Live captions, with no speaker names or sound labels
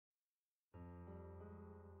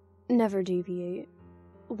Never deviate.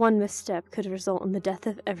 One misstep could result in the death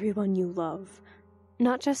of everyone you love.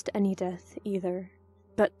 Not just any death, either,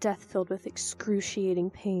 but death filled with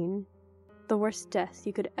excruciating pain. The worst death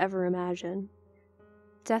you could ever imagine.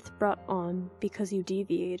 Death brought on because you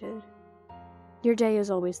deviated. Your day is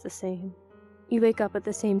always the same. You wake up at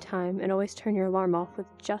the same time and always turn your alarm off with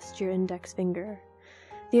just your index finger.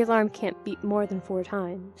 The alarm can't beep more than 4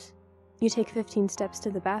 times. You take 15 steps to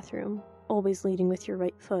the bathroom, always leading with your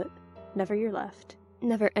right foot, never your left.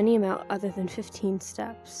 Never any amount other than 15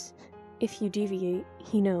 steps. If you deviate,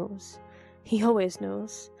 he knows. He always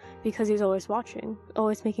knows, because he's always watching,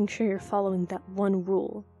 always making sure you're following that one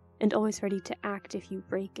rule, and always ready to act if you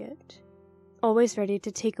break it. Always ready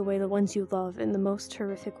to take away the ones you love in the most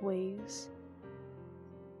horrific ways.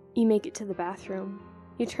 You make it to the bathroom.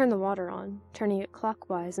 You turn the water on, turning it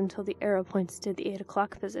clockwise until the arrow points to the 8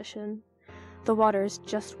 o'clock position. The water is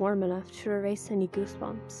just warm enough to erase any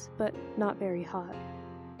goosebumps, but not very hot.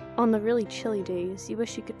 On the really chilly days, you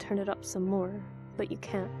wish you could turn it up some more, but you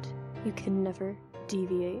can't. You can never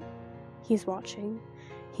deviate. He's watching.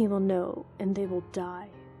 He will know, and they will die.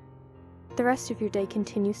 The rest of your day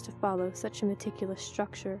continues to follow such a meticulous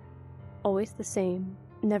structure. Always the same,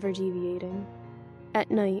 never deviating.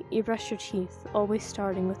 At night, you brush your teeth, always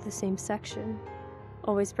starting with the same section.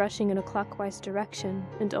 Always brushing in a clockwise direction,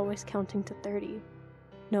 and always counting to 30.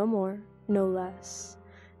 No more, no less.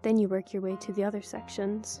 Then you work your way to the other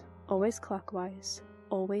sections, always clockwise,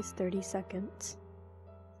 always 30 seconds.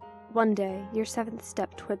 One day, your 7th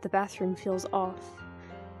step toward the bathroom feels off.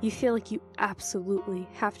 You feel like you absolutely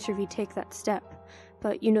have to retake that step,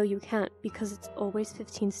 but you know you can't because it's always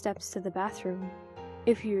 15 steps to the bathroom.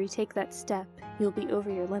 If you retake that step, you'll be over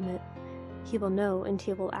your limit. He will know and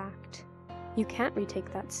he will act. You can't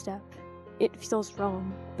retake that step. It feels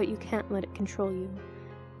wrong, but you can't let it control you.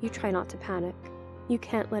 You try not to panic. You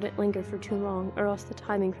can't let it linger for too long, or else the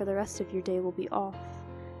timing for the rest of your day will be off.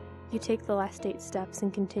 You take the last 8 steps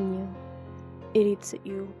and continue. It eats at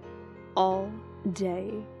you. All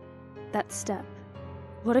day. That step.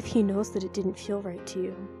 What if he knows that it didn't feel right to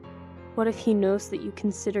you? What if he knows that you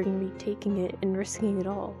considered retaking it and risking it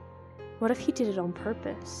all? What if he did it on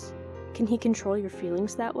purpose? Can he control your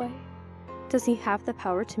feelings that way? Does he have the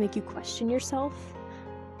power to make you question yourself?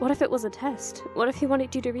 What if it was a test? What if he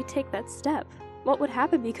wanted you to retake that step? What would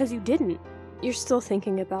happen because you didn't? You're still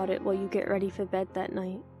thinking about it while you get ready for bed that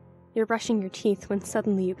night. You're brushing your teeth when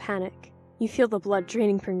suddenly you panic. You feel the blood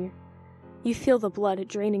draining from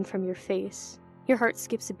your face. Your heart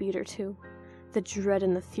skips a beat or two. The dread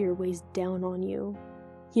and the fear weighs down on you.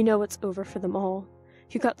 You know it's over for them all.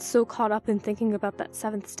 You got so caught up in thinking about that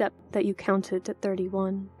 7th step that you counted to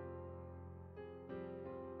 31.